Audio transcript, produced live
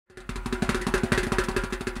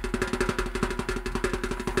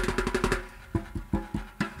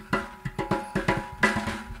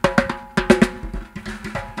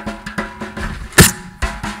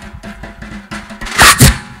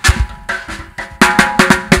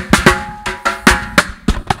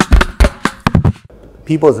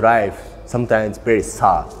people's life sometimes very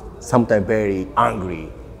sad, sometimes very angry,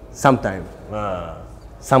 sometimes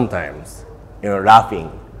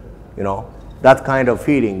laughing, that kind of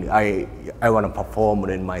feeling I want to perform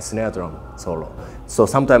in my snare drum solo. So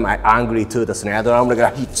sometimes I'm angry to the snare drum, like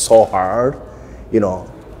I hit so hard,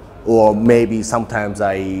 or maybe sometimes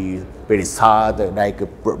I very sad, like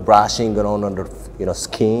brushing on the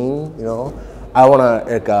skin, I want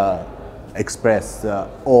to express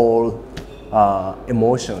all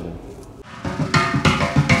emotion.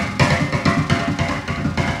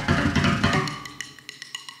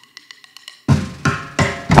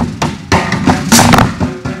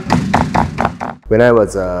 When I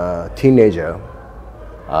was a teenager,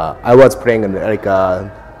 I was playing like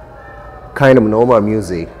kind of normal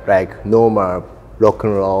music, like normal rock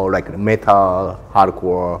and roll, like metal,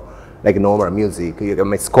 hardcore, like normal music,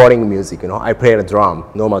 scoring music. I played a drum,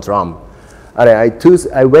 normal drum. And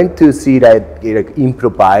I went to see that like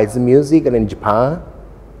improvised music in Japan.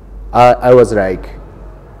 I was like,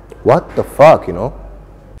 what the fuck,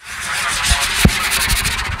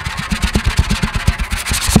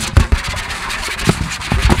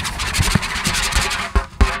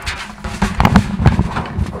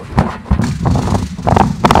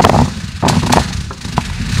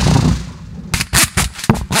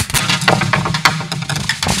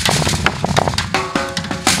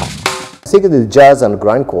 I think the jazz and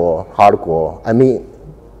grindcore, hardcore, I mean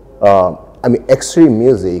extreme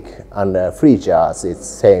music and free jazz is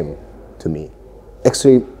same to me.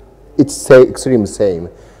 Extreme, extreme same,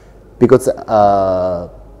 because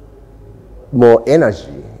more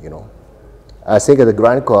energy, I think the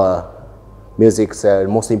grindcore music's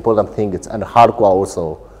most important thing, and hardcore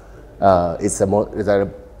also, it's a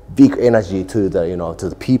big energy to the to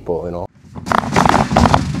the people,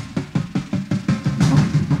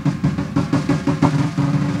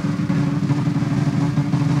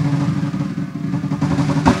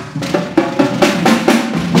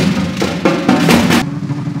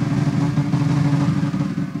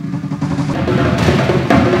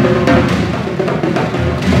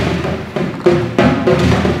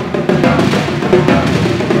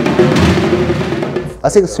 I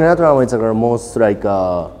think snare drum is the most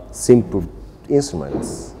simple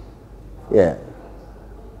instruments. Yeah.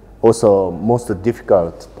 Also most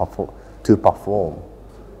difficult to perform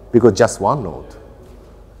because just one note.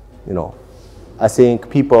 I think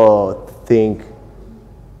people think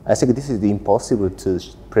this is impossible to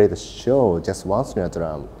play the show just one snare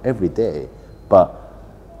drum every day, but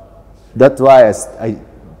that's why I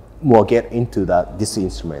more get into this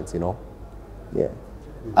instrument. Yeah.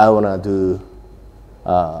 I wanna do.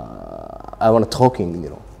 I want talking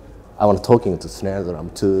to snare drum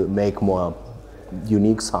to make more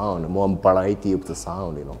unique sound, more variety of the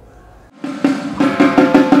sound,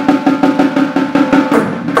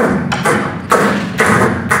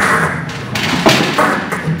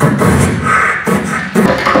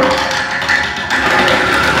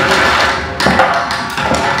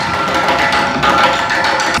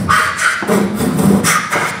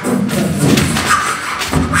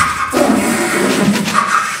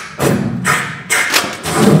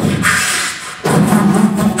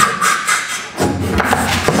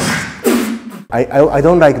 I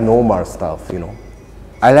don't like normal stuff,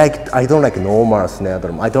 I don't like normal snare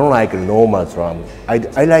drum. I don't like normal drum.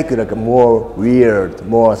 I like more weird,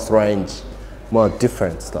 more strange, more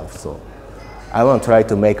different stuff. So I want to try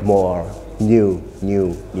to make more new,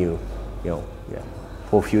 yeah,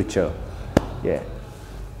 for future, yeah.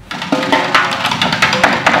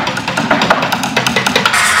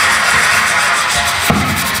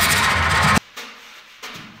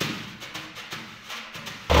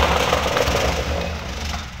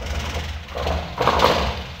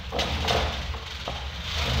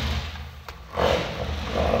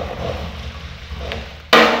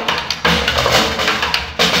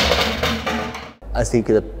 I think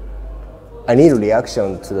that I need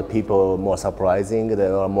reaction to the people more surprising. They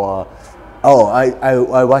are more,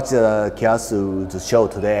 I watched Kiyasu show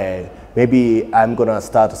today. Maybe I'm gonna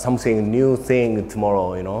start something new thing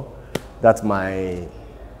tomorrow. That's my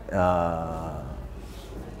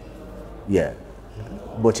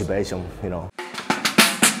motivation.